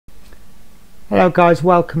Hello guys,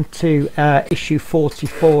 welcome to issue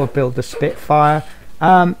 44 of Build the Spitfire.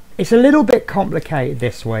 It's a little bit complicated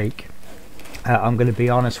this week. I'm going to be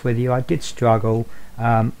honest with you, I did struggle.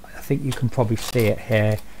 I think you can probably see it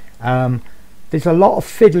here. There's a lot of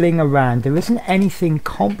fiddling around. There isn't anything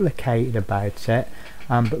complicated about it,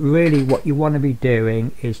 but really what you want to be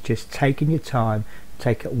doing is just taking your time,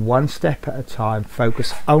 take it one step at a time,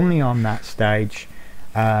 focus only on that stage.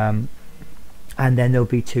 And then there'll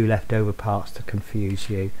be two leftover parts to confuse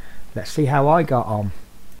you. Let's see how I got on.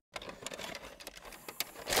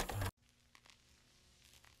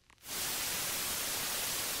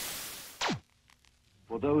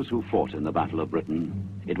 For those who fought in the Battle of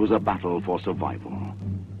Britain, it was a battle for survival.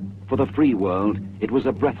 For the free world, it was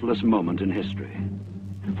a breathless moment in history.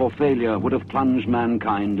 For failure would have plunged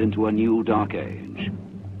mankind into a new dark age.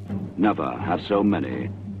 Never have so many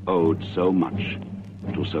owed so much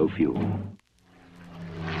to so few.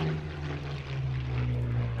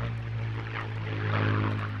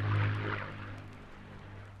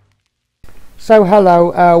 So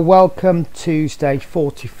hello, welcome to stage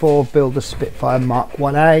 44, Build the Spitfire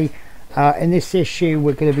Mk1a. In this issue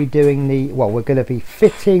we're going to be doing we're going to be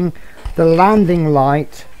fitting the landing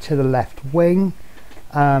light to the left wing.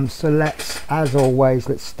 So let's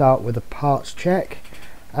start with a parts check.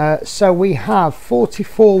 So we have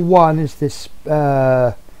 44.1 is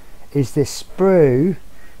this sprue.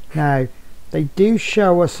 Now they do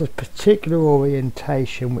show us a particular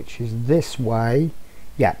orientation, which is this way.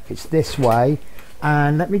 Yeah, it's this way,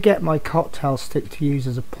 and let me get my cocktail stick to use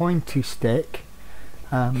as a pointy stick.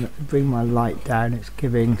 Let me bring my light down, it's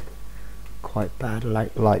giving quite bad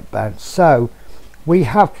light bounce. So we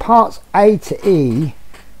have parts A to E,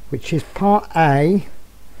 which is part A,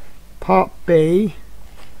 part B,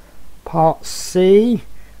 part C,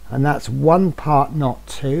 and that's one part, not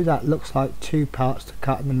two. That looks like two parts to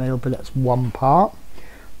cut in the middle, but that's one part.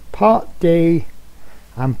 Part D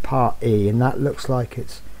and part E, and that looks like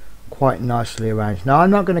it's quite nicely arranged. Now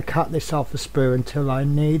I'm not going to cut this off the sprue until I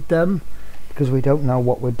need them, because we don't know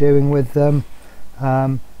what we're doing with them.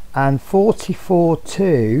 And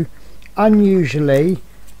 44.2, unusually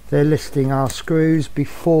they're listing our screws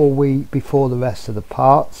before the rest of the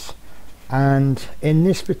parts, and in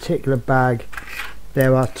this particular bag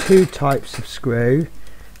there are two types of screw.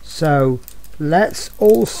 So let's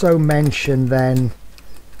also mention then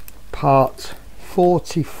part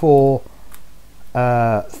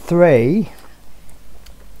 44.3.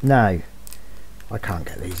 Now I can't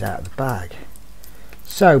get these out of the bag.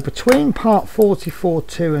 So between part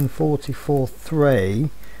 44.2 and 44.3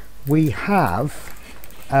 we have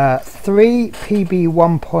 3 PB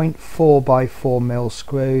 1.4 by 4 mil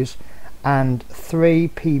screws and 3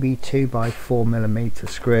 PB 2 by 4 millimeter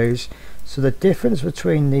screws. So the difference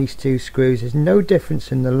between these two screws is no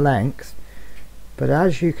difference in the length, but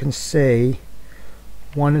as you can see,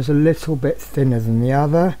 one is a little bit thinner than the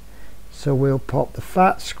other. So we'll pop the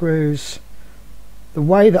fat screws. The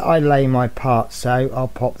way that I lay my parts out, I'll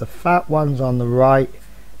pop the fat ones on the right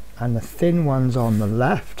and the thin ones on the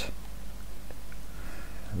left,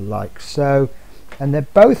 like so. And they're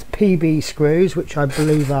both PB screws, which I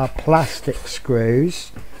believe are plastic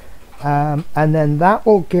screws. And then that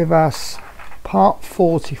will give us part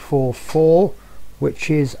 44.4, which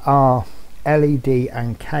is our LED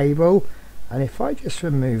and cable. And if I just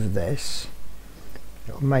remove this,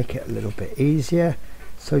 it'll make it a little bit easier.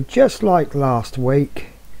 So just like last week,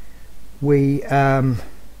 we have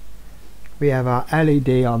our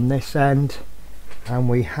LED on this end and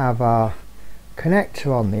we have our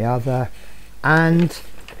connector on the other. And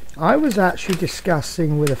I was actually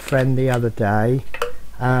discussing with a friend the other day,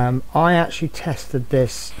 I actually tested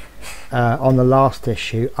this on the last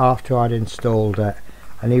issue after I'd installed it,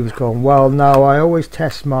 and he was going, well no, I always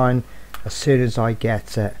test mine as soon as I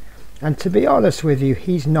get it. And to be honest with you,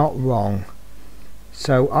 he's not wrong.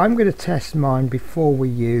 So I'm going to test mine before we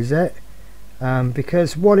use it,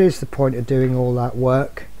 because what is the point of doing all that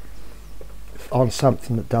work on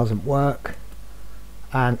something that doesn't work?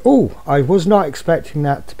 And oh, I was not expecting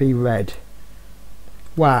that to be red.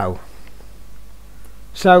 Wow.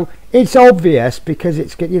 So it's obvious because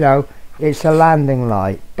it's, you know, it's a landing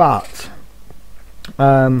light, but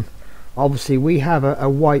obviously we have a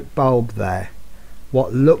white bulb there,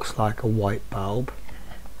 what looks like a white bulb,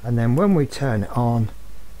 and then when we turn it on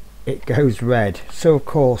it goes red. So of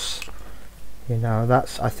course, you know,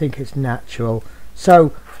 that's, I think it's natural.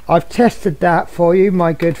 So I've tested that for you,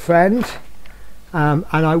 my good friend, and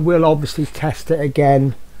I will obviously test it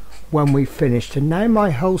again when we've finished. And now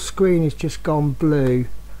my whole screen has just gone blue.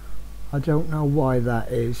 I don't know why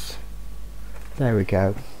that is. There we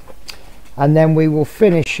go. And then we will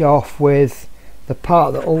finish off with the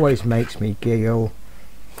part that always makes me giggle,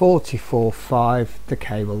 44.5, the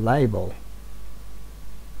cable label.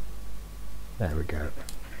 There we go.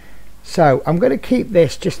 So I'm going to keep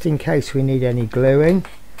this just in case we need any gluing.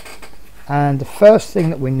 And the first thing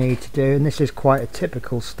that we need to do, and this is quite a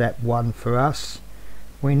typical step one for us,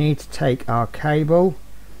 we need to take our cable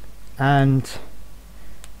and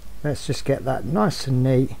let's just get that nice and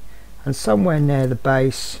neat, and somewhere near the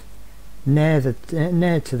base, near to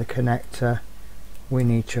the connector, we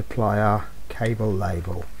need to apply our cable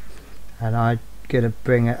label. And I'm going to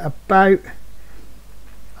bring it about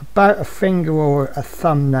a finger or a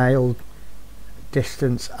thumbnail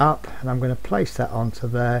distance up, and I'm going to place that onto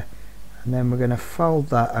there, and then we're going to fold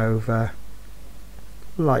that over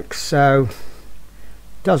like so.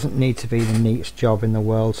 Doesn't need to be the neatest job in the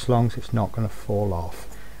world as long as it's not going to fall off.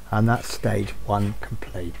 And that's stage one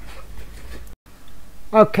complete.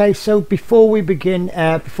 Okay, so before we begin,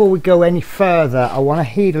 before we go any further, I want to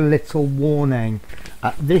heed a little warning.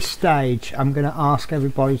 At this stage I'm going to ask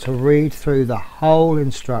everybody to read through the whole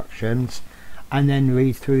instructions and then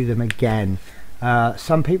read through them again.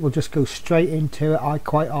 Some people just go straight into it, I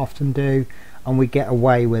quite often do, and we get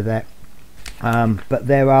away with it. But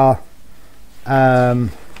there are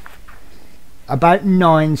about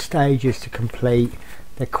 9 stages to complete.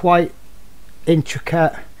 They're quite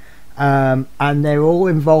intricate, and they're all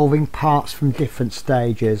involving parts from different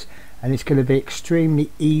stages, and it's going to be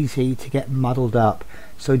extremely easy to get muddled up.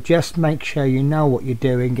 So just make sure you know what you're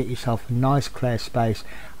doing, get yourself a nice clear space,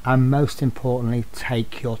 and most importantly,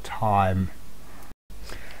 take your time.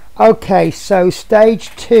 Okay, so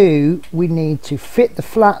stage 2, we need to fit the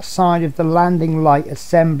flat side of the landing light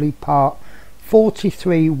assembly part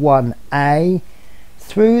 43.1a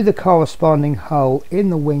through the corresponding hole in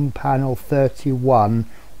the wing panel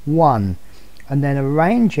 31.1, and then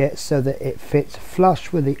arrange it so that it fits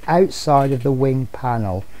flush with the outside of the wing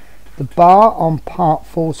panel. The bar on part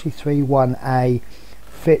 43.1a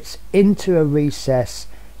fits into a recess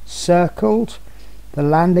circled. The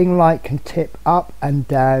landing light can tip up and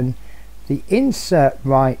down. The insert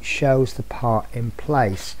right shows the part in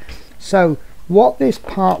place. So what this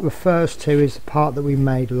part refers to is the part that we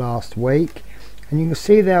made last week, and you can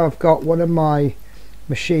see there I've got one of my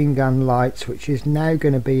machine gun lights which is now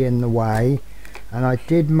going to be in the way, and I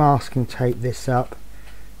did masking tape this up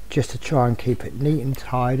just to try and keep it neat and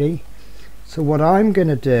tidy. So what I'm going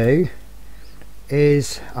to do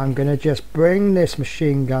is I'm going to just bring this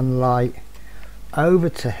machine gun light over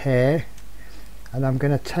to here, and I'm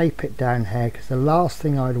going to tape it down here because the last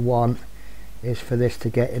thing I'd want is for this to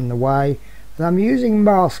get in the way. And I'm using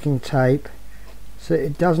masking tape so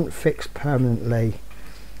it doesn't fix permanently.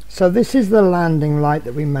 So this is the landing light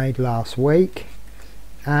that we made last week,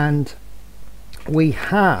 and we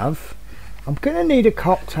have, I'm going to need a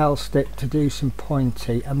cocktail stick to do some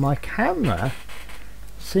pointy, and my camera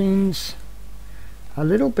seems a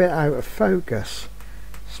little bit out of focus.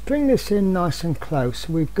 Let's bring this in nice and close.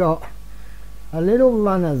 We've got a little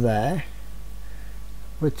runner there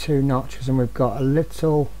with 2 notches, and we've got a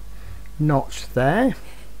little notch there.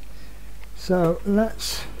 So there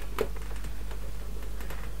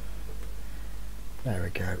we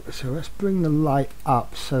go. So let's bring the light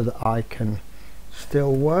up so that I can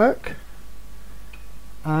still work,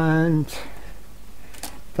 and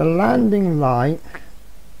the landing light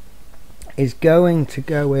is going to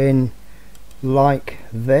go in like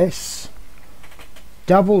this,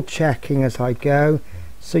 double checking as I go.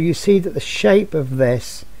 So you see that the shape of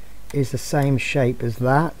this is the same shape as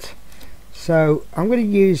that. So I'm going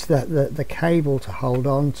to use the cable to hold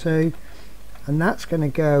on to, and that's going to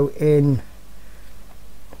go in.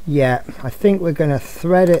 Yeah, I think we're going to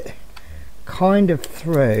thread it kind of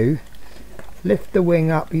through, lift the wing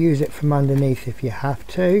up, use it from underneath if you have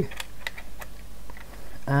to,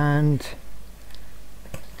 and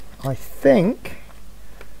I think,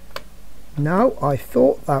 no, I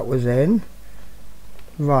thought that was in.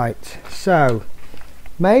 Right, so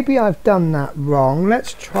maybe I've done that wrong.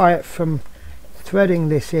 Let's try it from threading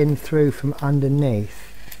this in through from underneath.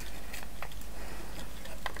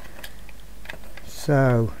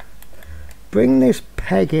 So bring this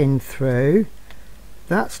peg in through.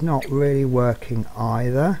 That's not really working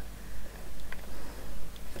either.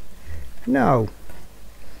 No.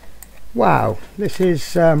 Wow, this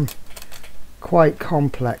is quite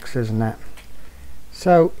complex, isn't it?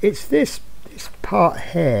 So it's this part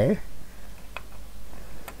here.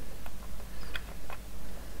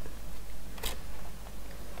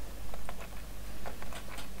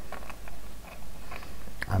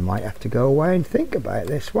 I might have to go away and think about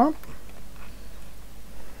this one.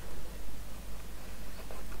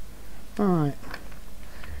 Alright,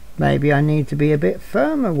 maybe I need to be a bit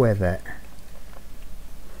firmer with it.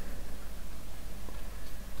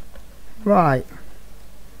 Right,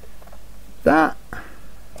 that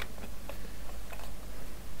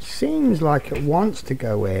seems like it wants to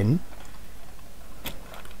go in.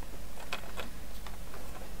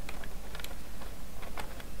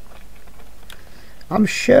 I'm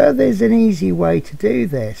sure there's an easy way to do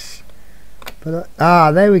this, but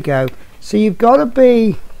there we go. So you've got to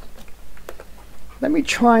be, let me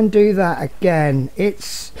try and do that again.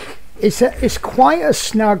 It's quite a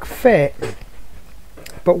snug fit,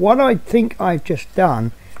 but what I think I've just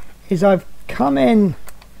done is I've come in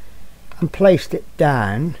and placed it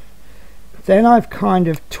down, then I've kind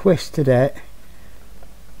of twisted it.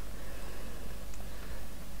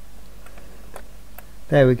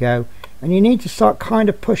 There we go. And you need to start kind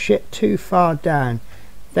of push it too far down,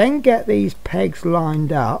 then get these pegs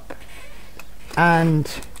lined up, and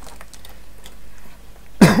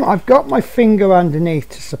I've got my finger underneath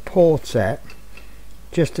to support it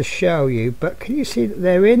just to show you, but can you see that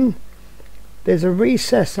they're in, there's a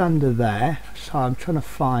recess under there. So I'm trying to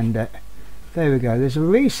find it. There we go, there's a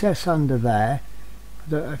recess under there, I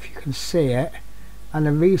don't know if you can see it, and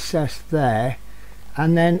a recess there,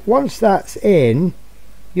 and then once that's in,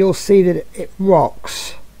 you'll see that it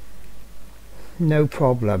rocks, no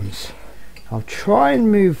problems. I'll try and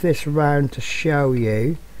move this around to show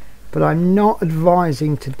you, but I'm not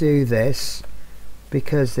advising to do this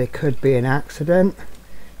because there could be an accident.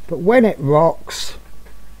 But when it rocks,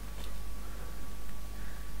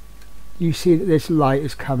 you see that this light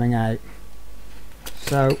is coming out.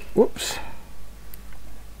 So, whoops.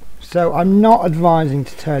 So I'm not advising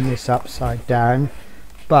to turn this upside down,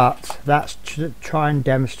 but that's to try and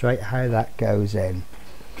demonstrate how that goes in.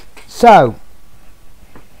 So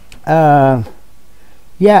yeah,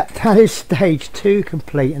 that is stage 2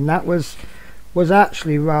 complete, and that was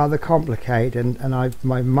actually rather complicated, and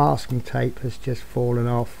my masking tape has just fallen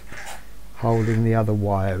off holding the other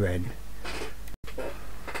wire in.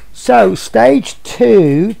 So stage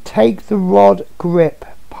 2, take the rod grip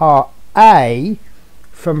part A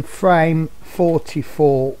from frame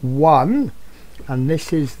 44-1, and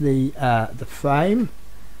this is the frame,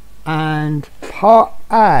 and part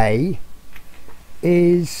A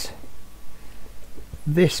is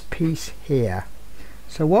this piece here.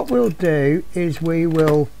 So what we'll do is we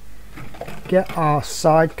will get our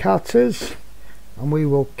side cutters and we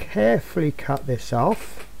will carefully cut this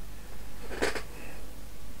off.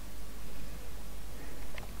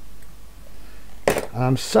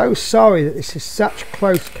 I'm so sorry that this is such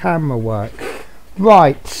close camera work.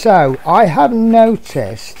 Right, so I have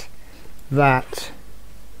noticed that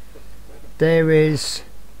it's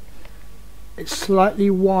slightly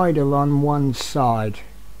wider on one side.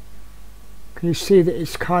 Can you see that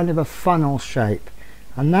it's kind of a funnel shape,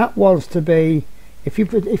 and that wants to be, if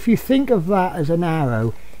you think of that as an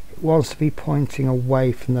arrow, it wants to be pointing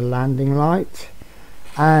away from the landing light.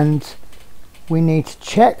 And we need to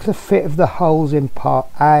check the fit of the holes in part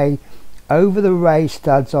A over the ray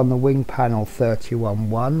studs on the wing panel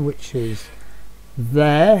 31-1, which is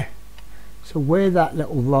there. So where that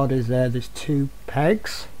little rod is there's 2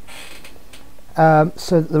 pegs.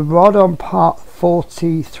 So that the rod on part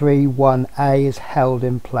 43-1A is held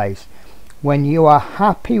in place. When you are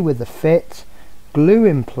happy with the fit, glue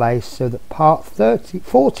in place so that part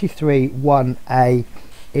 43-1A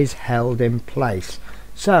is held in place.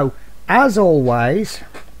 So as always,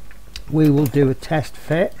 we will do a test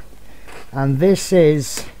fit, and this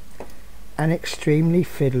is an extremely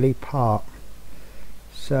fiddly part.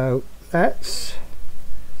 So this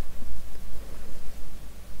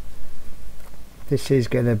is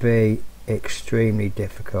going to be extremely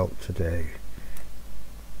difficult to do.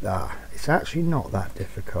 It's actually not that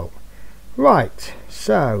difficult. Right,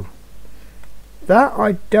 so that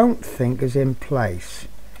I don't think is in place,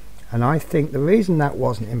 and I think the reason that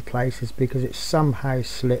wasn't in place is because it somehow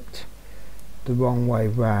slipped the wrong way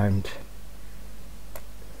round.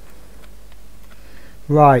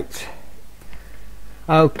 Right,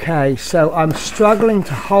 okay, so I'm struggling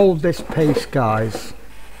to hold this piece, guys.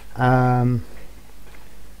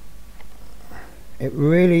 It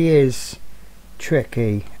really is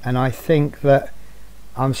tricky, and I think that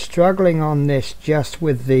I'm struggling on this just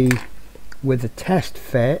with the test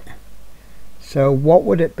fit. So what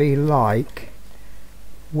would it be like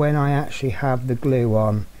when I actually have the glue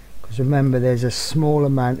on? Because remember, there's a small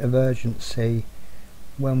amount of urgency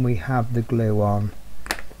when we have the glue on,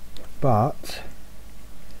 but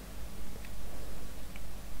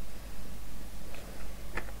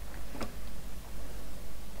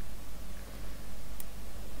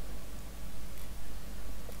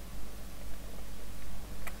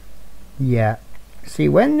Yeah, see,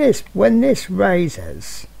 when this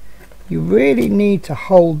raises, you really need to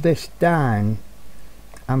hold this down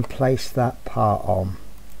and place that part on,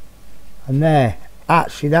 and there,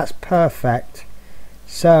 actually that's perfect.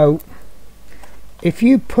 So if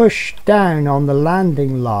you push down on the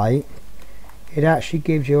landing light, it actually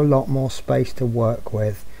gives you a lot more space to work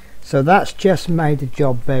with. So that's just made the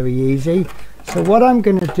job very easy. So what I'm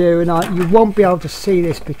going to do, and you won't be able to see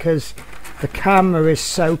this because the camera is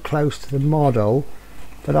so close to the model,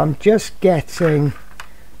 but I'm just getting,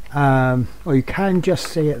 or you can just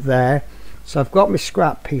see it there. So I've got my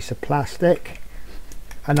scrap piece of plastic,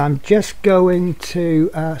 and I'm just going to,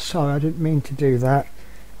 sorry, I didn't mean to do that.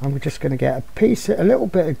 I'm just going to get a little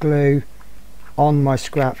bit of glue on my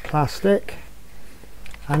scrap plastic,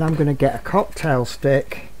 and I'm going to get a cocktail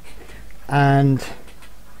stick, and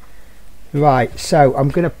right, so I'm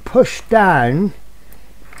going to push down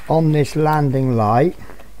on this landing light,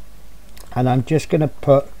 and I'm just going to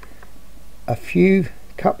put a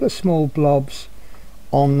couple of small blobs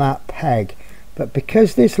on that peg. But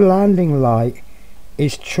because this landing light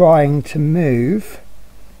is trying to move,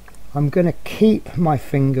 I'm going to keep my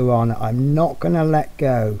finger on it. I'm not going to let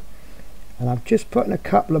go, and I'm just putting a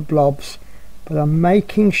couple of blobs, but I'm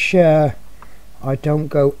making sure I don't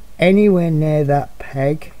go anywhere near that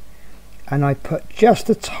peg, and I put just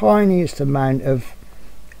the tiniest amount of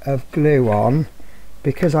glue on,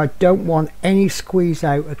 because I don't want any squeeze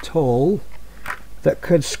out at all that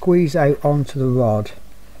could squeeze out onto the rod.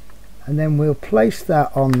 And then we'll place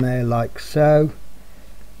that on there like so,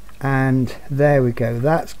 and there we go,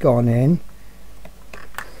 that's gone in.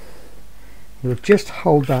 We'll just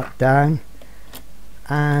hold that down,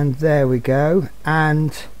 and there we go,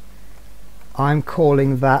 and I'm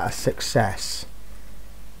calling that a success,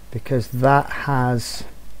 because that's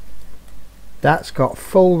got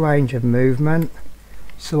full range of movement.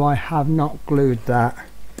 So I have not glued that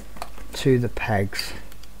to the pegs,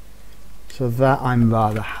 so that I'm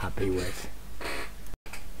rather happy with.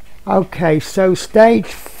 Okay, so stage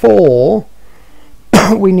 4,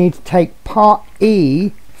 we need to take part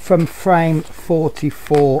E from frame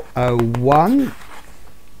 4401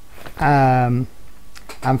 and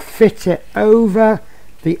fit it over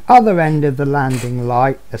the other end of the landing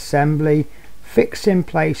light assembly, fix in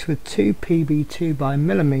place with 2 PB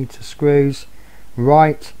 2mm screws.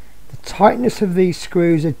 Right, the tightness of these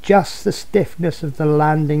screws adjusts the stiffness of the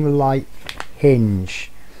landing light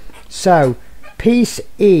hinge. So piece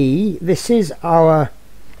E, this is our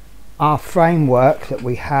framework that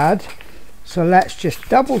we had. So let's just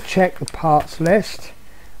double check the parts list,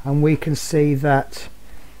 and we can see that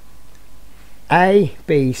A,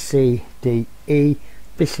 B, C, D, E,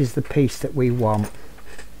 this is the piece that we want.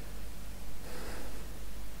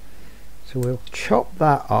 So we'll chop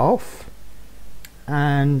that off,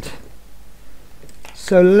 and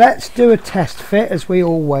so let's do a test fit as we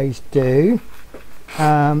always do.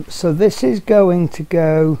 So this is going to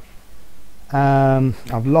go,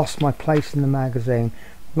 I've lost my place in the magazine.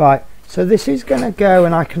 Right, so this is going to go,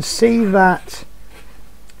 and I can see that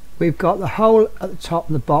we've got the hole at the top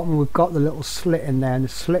and the bottom, we've got the little slit in there, and the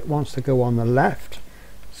slit wants to go on the left.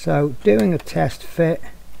 So doing a test fit,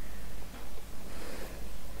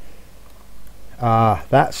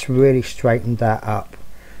 that's really straightened that up.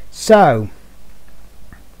 So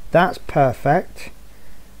that's perfect.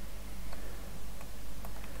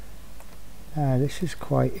 This is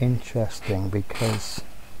quite interesting because,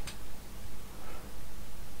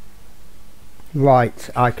 right,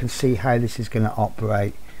 I can see how this is going to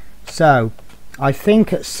operate. So I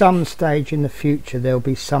think at some stage in the future there'll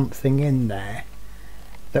be something in there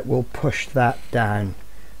that will push that down.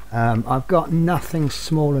 I've got nothing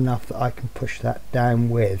small enough that I can push that down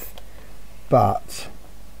with, but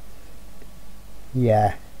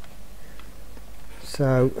yeah,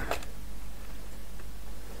 so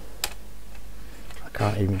I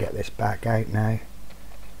can't even get this back out now.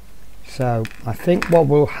 So I think what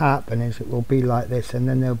will happen is it will be like this, and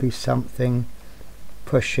then there'll be something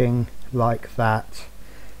pushing like that.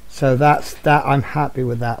 So that's that. I'm happy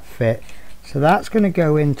with that fit. So that's going to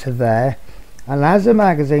go into there, and as the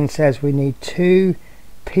magazine says, we need 2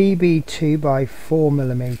 PB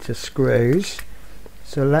 2x4mm screws.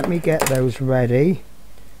 So let me get those ready.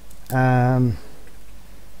 So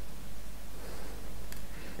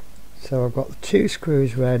I've got the 2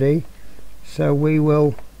 screws ready, so we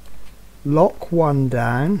will lock one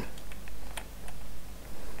down,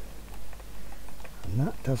 and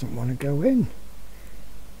that doesn't want to go in.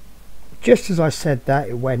 Just as I said that,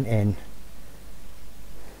 it went in.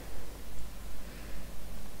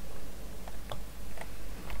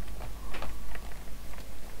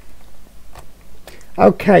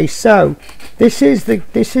 Okay, so this is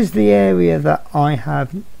the area that I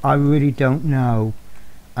really don't know.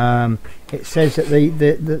 It says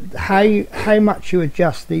that how much you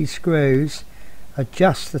adjust these screws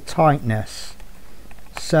adjusts the tightness.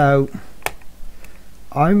 So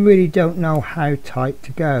I really don't know how tight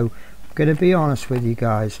to go. I'm going to be honest with you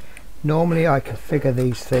guys. Normally I could figure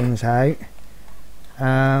these things out,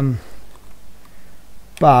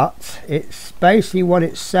 but it's basically what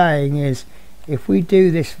it's saying is if we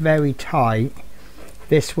do this very tight,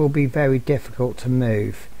 this will be very difficult to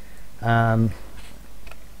move, and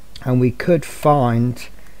we could find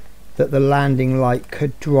that the landing light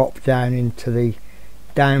could drop down into the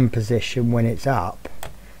down position when it's up,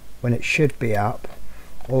 when it should be up,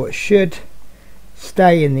 or it should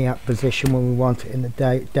stay in the up position when we want it in the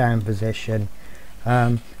down position.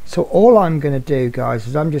 So all I'm going to do, guys,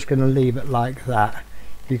 is I'm just going to leave it like that.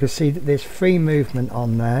 You can see that there's free movement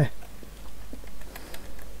on there,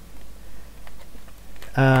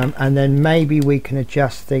 and then maybe we can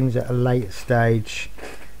adjust things at a later stage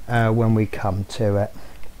when we come to it.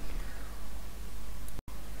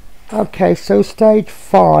 Okay, so stage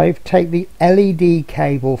 5, take the LED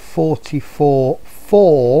cable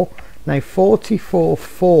 44.4. Now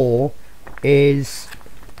 44.4 is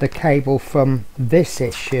the cable from this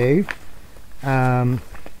issue. Yeah,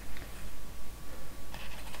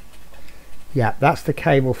 that's the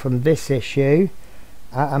cable from this issue,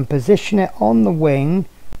 and position it on the wing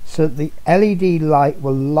so that the LED light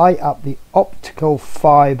will light up the optical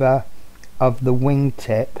fibre of the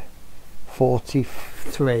wingtip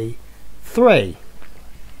 43.3.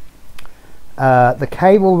 The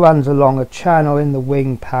cable runs along a channel in the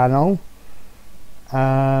wing panel.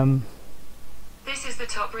 This is the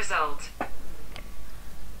top result.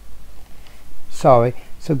 Sorry.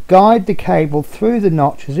 So guide the cable through the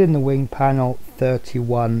notches in the wing panel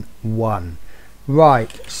 31.1.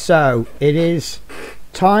 Right, so it is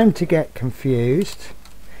time to get confused.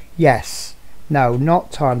 Yes, no,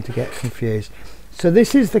 not time to get confused. So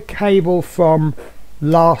this is the cable from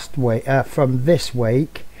last week, from this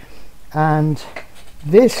week, and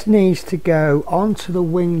this needs to go onto the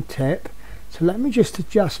wingtip. So let me just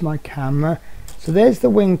adjust my camera. So there's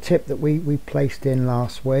the wingtip that we placed in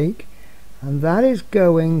last week, and that is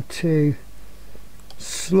going to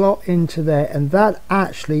slot into there, and that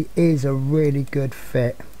actually is a really good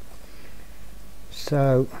fit.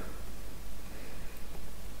 So,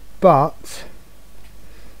 but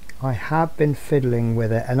I have been fiddling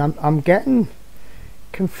with it, and I'm getting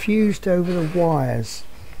confused over the wires,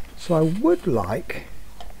 so I would like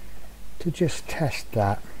to just test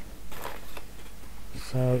that.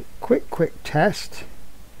 So quick test.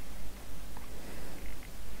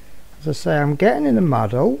 As I say, I'm getting in a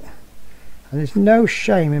muddle, and there's no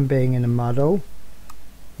shame in being in a muddle.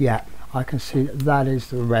 Yeah, I can see that that is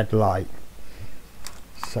the red light.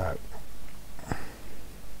 So I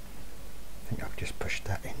think I've just pushed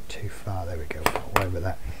that in too far. There we go, got away with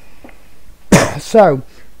that. So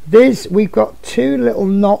we've got two little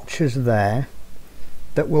notches there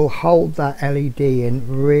that will hold that LED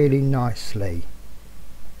in really nicely,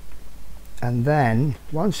 and then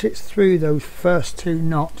once it's through those first two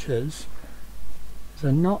notches,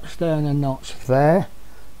 there's a notch there and a notch there.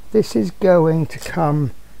 This is going to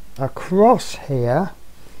come across here,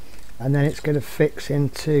 and then it's going to fix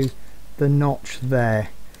into the notch there.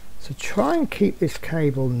 So try and keep this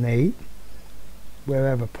cable neat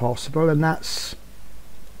wherever possible, and that's,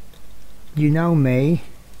 you know me,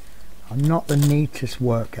 I'm not the neatest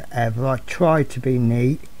worker ever. I try to be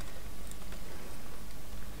neat.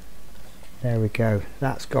 There we go,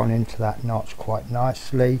 that's gone into that notch quite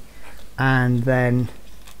nicely, and then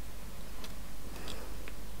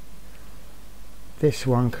this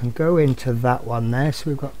one can go into that one there.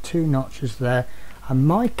 So we've got two notches there, and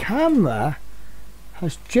my camera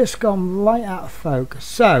has just gone right out of focus.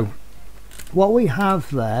 So what we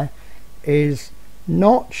have there is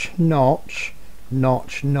notch, notch,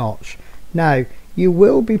 notch, notch. Now you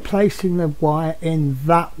will be placing the wire in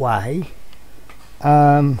that way,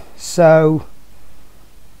 so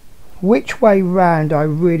which way round I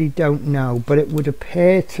really don't know, but it would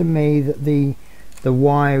appear to me that the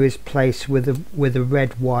wire is placed with a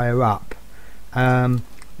red wire up.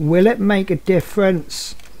 Will it make a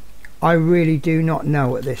difference? I really do not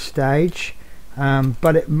know at this stage,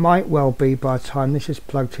 but it might well be by the time this is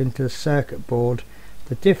plugged into the circuit board.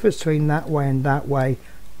 The difference between that way and that way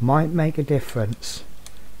might make a difference,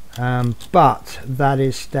 but that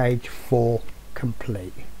is stage 4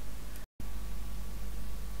 complete.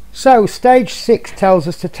 So stage 6 tells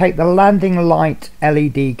us to take the landing light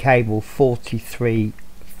LED cable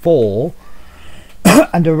 43.4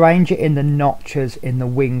 and arrange it in the notches in the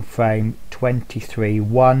wing frame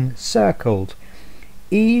 23-1 circled.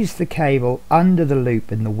 Ease the cable under the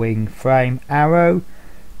loop in the wing frame arrow.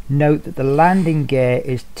 Note that the landing gear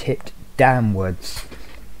is tipped downwards.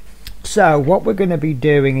 So what we're going to be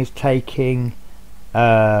doing is taking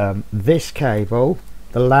this cable,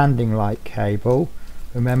 the landing light cable,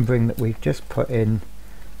 remembering that we've just put in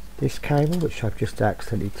this cable which I've just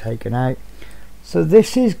accidentally taken out. So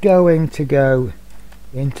this is going to go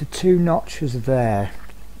into 2 notches there.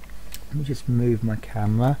 Let me just move my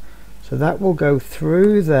camera. So that will go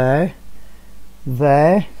through there,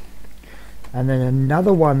 there, and then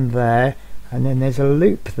another one there, and then there's a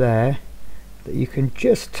loop there that you can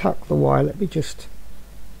just tuck the wire. Let me just,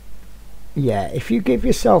 yeah, if you give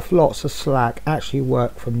yourself lots of slack, actually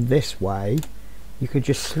work from this way. You could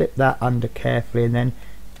just slip that under carefully and then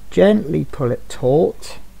gently pull it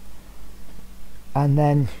taut, and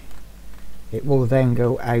then it will then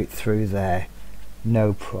go out through there,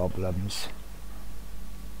 no problems.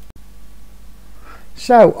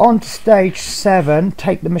 So on to stage 7,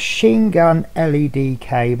 take the machine gun LED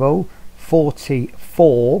cable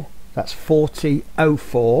 44, that's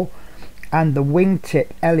 4004, and the wingtip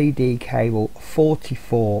LED cable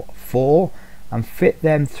 44-4, and fit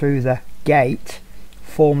them through the gate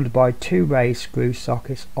formed by 2 raised screw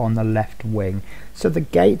sockets on the left wing. So the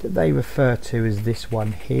gate that they refer to is this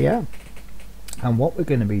one here, and what we're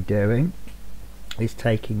going to be doing is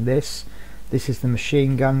taking this is the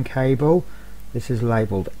machine gun cable, this is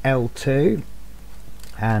labelled L2,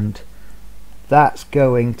 and that's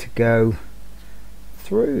going to go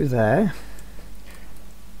through there,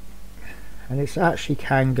 and it actually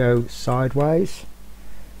can go sideways,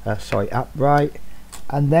 upright,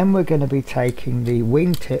 and then we're going to be taking the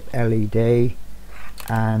wingtip LED,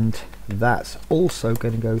 and that's also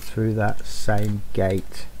going to go through that same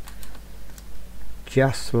gate,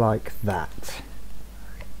 just like that.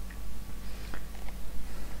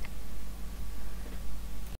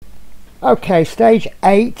 Okay, stage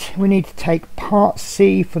 8, we need to take part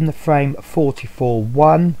C from the frame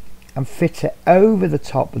 44-1 and fit it over the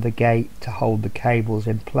top of the gate to hold the cables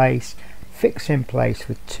in place. Fix in place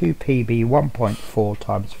with 2 PB 1.4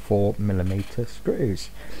 times 4mm screws.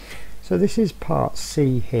 So this is part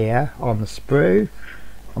C here on the sprue,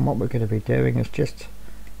 and what we're going to be doing is just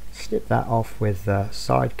snip that off with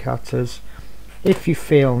side cutters. If you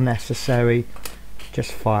feel necessary,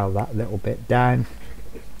 just file that little bit down.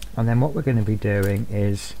 And then what we're going to be doing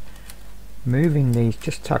is moving these,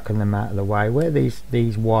 just tucking them out of the way where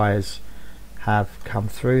these wires have come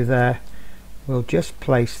through there. We'll just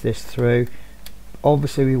place this through.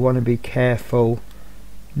 Obviously we want to be careful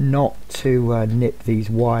not to nip these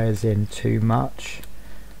wires in too much,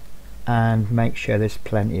 and make sure there's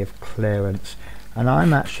plenty of clearance. And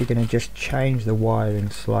I'm actually going to just change the wiring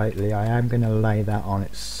slightly. I am going to lay that on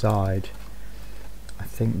its side. I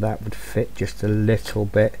think that would fit just a little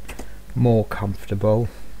bit more comfortable,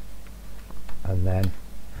 and then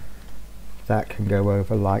that can go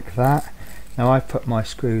over like that. Now I've put my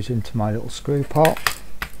screws into my little screw pot,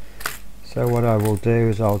 so what I will do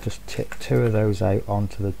is I'll just tip 2 of those out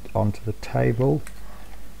onto the table.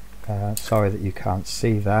 Sorry that you can't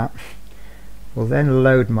see that. We'll then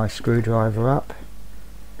load my screwdriver up,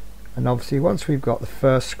 and obviously once we've got the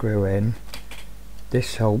first screw in,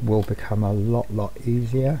 this hole will become a lot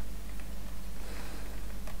easier.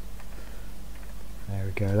 There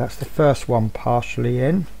we go, that's the first one partially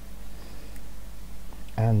in,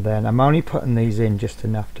 and then I'm only putting these in just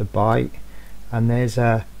enough to bite, and there's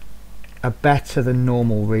a better than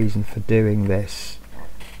normal reason for doing this.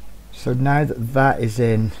 So now that that is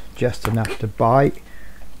in just enough to bite,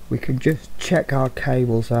 we can just check our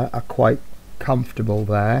cables are quite comfortable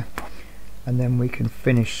there, and then we can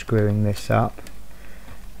finish screwing this up.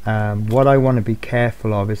 What I want to be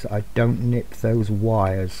careful of is that I don't nip those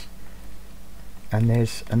wires, and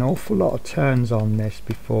there's an awful lot of turns on this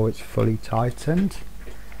before it's fully tightened.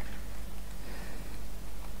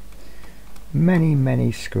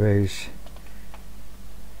 Many screws.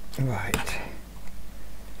 Right,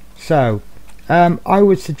 so I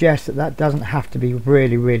would suggest that doesn't have to be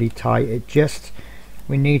really tight. It just,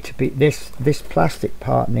 we need to be, this plastic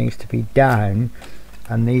part needs to be down,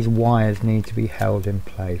 and these wires need to be held in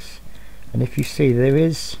place. And if you see, there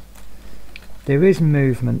is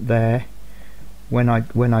movement there when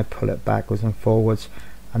I pull it backwards and forwards,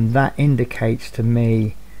 and that indicates to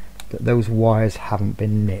me that those wires haven't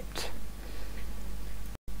been nipped.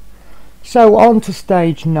 So on to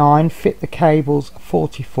stage 9, fit the cables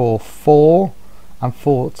 44-4 and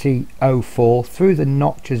 40-04 through the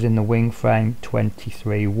notches in the wing frame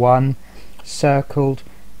 23-1 circled.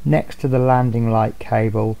 next to the landing light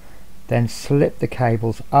cable, then slip the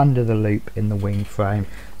cables under the loop in the wing frame.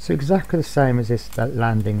 So exactly the same as this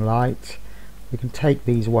landing light. We can take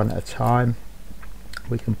these one at a time.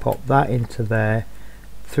 We can pop that into there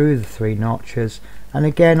through the 3 notches, and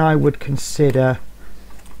again I would consider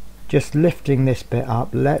just lifting this bit up.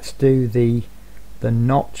 Let's do the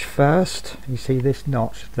notch first. You see this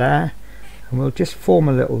notch there, and we'll just form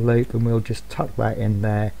a little loop and we'll just tuck that in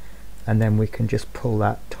there, and then we can just pull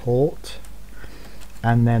that taut.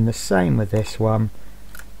 And then the same with this one,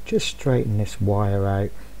 just straighten this wire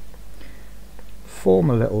out, form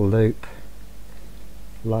a little loop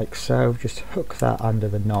like so, just hook that under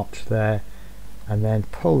the notch there and then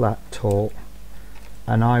pull that taut,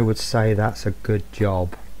 and I would say that's a good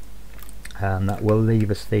job. That will leave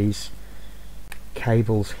us these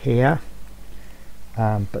cables here,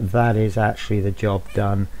 but that is actually the job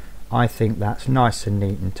done. I think that's nice and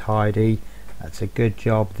neat and tidy. That's a good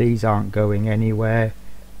job. These aren't going anywhere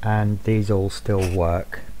and these all still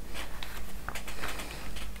work.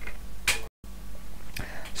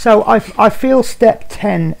 So I feel step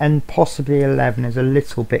 10 and possibly 11 is a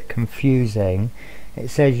little bit confusing. It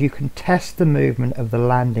says you can test the movement of the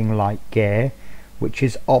landing light gear, which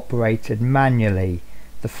is operated manually.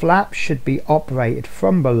 The flaps should be operated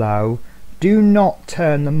from below. Do not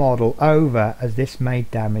turn the model over as this may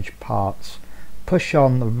damage parts. Push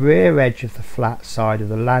on the rear edge of the flat side of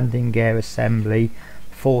the landing gear assembly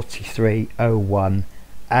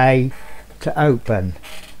 4301A to open.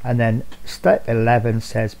 And then step 11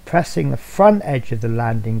 says pressing the front edge of the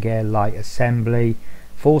landing gear light assembly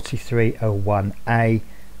 4301A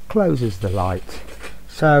closes the light.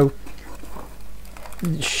 So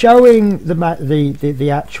showing the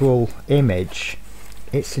actual image,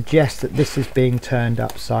 it suggests that this is being turned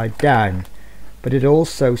upside down, but it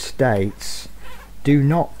also states do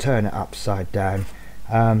not turn it upside down.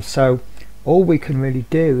 So all we can really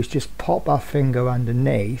do is just pop our finger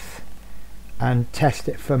underneath and test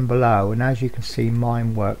it from below, and as you can see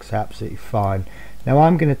mine works absolutely fine. Now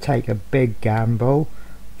I'm going to take a big gamble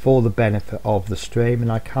for the benefit of the stream,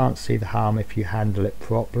 and I can't see the harm if you handle it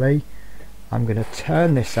properly. I'm going to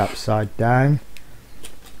turn this upside down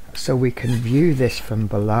so we can view this from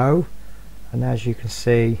below, and as you can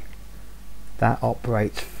see that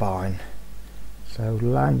operates fine. So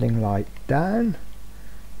landing light down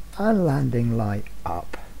and landing light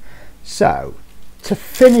up. So to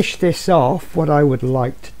finish this off, what I would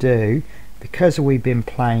like to do, because we've been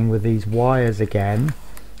playing with these wires again,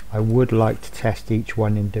 I would like to test each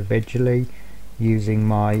one individually using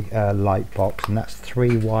my light box, and that's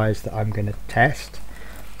 3 wires that I'm going to test.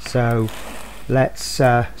 So let's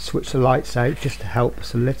switch the lights out just to help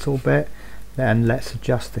us a little bit, then let's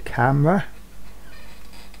adjust the camera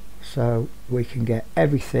so we can get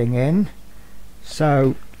everything in.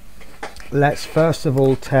 So let's first of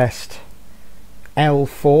all test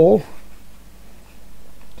L4.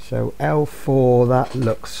 So L4, that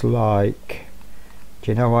looks like,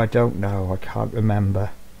 do you know, I don't know, I can't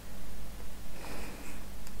remember.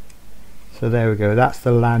 So there we go, that's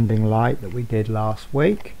the landing light that we did last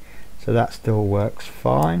week, so that still works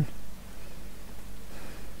fine.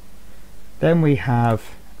 Then we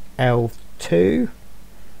have L2,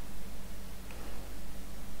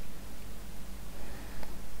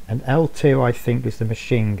 and L2 I think is the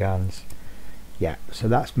machine guns. Yeah, so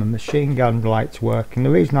that's my machine gun lights working. The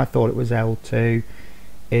reason I thought it was L2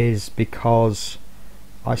 is because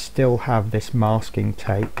I still have this masking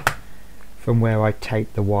tape from where I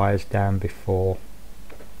taped the wires down before,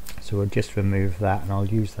 so we'll just remove that and I'll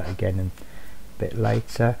use that again a bit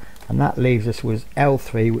later. And that leaves us with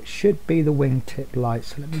L3, which should be the wingtip light.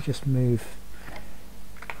 So let me just move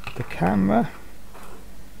the camera.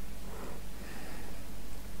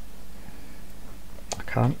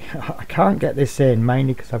 I can't get this in,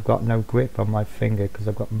 mainly because I've got no grip on my finger because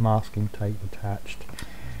I've got masking tape attached.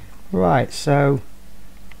 Right, so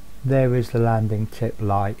there is the landing tip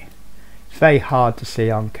light. It's very hard to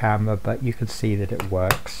see on camera, but you can see that it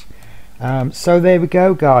works. So there we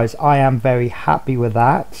go, guys. I am very happy with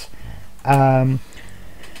that.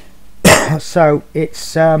 So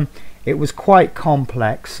it was quite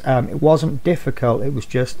complex. It wasn't difficult, it was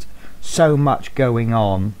just so much going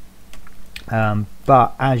on.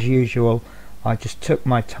 But as usual, I just took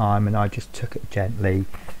my time and I just took it gently,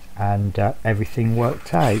 and everything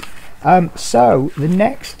worked out. So the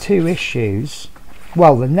next 2 issues,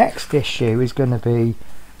 well, the next issue is going to be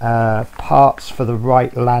parts for the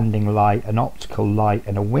right landing light, an optical light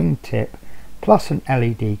and a wingtip, plus an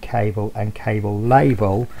LED cable and cable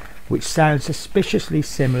label, which sounds suspiciously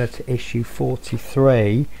similar to issue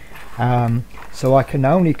 43. So I can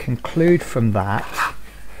only conclude from that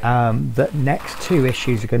the next two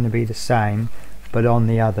issues are going to be the same but on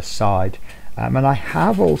the other side. And I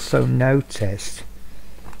have also noticed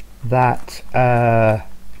that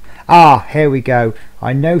here we go,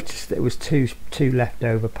 I noticed that it was two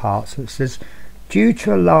leftover parts. So it says, due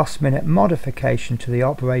to a last minute modification to the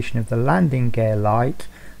operation of the landing gear light,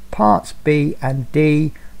 parts B and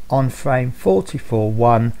D on frame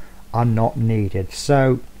 44.1 are not needed.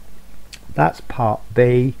 So that's part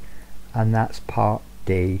B and that's part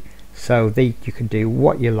D. So you can do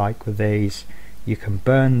what you like with these. You can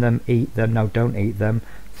burn them, eat them, no, don't eat them,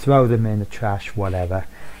 throw them in the trash, whatever.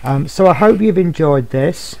 So I hope you've enjoyed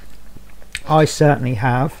this. I certainly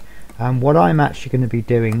have. What I'm actually going to be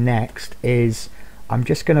doing next is I'm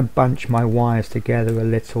just going to bunch my wires together a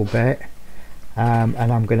little bit, and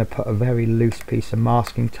I'm going to put a very loose piece of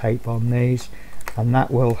masking tape on these, and that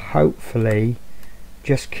will hopefully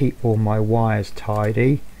just keep all my wires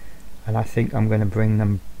tidy. And I think I'm going to bring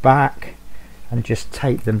them back and just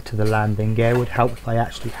tape them to the landing gear. It would help if I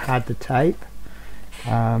actually had the tape.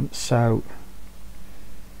 So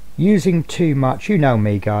using too much, you know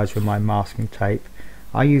me guys with my masking tape,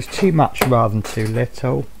 I use too much rather than too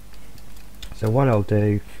little. So what I'll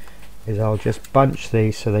do is I'll just bunch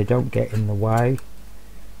these so they don't get in the way.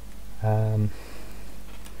 There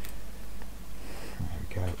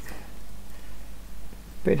we go,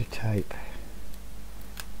 bit of tape.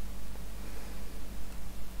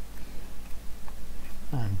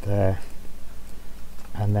 And there,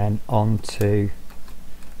 and then onto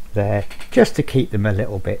there, just to keep them a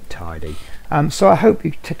little bit tidy. So I hope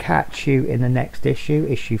to catch you in the next issue,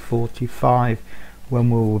 issue 45, when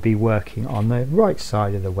we will be working on the right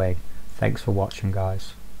side of the wing. Thanks for watching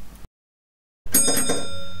guys.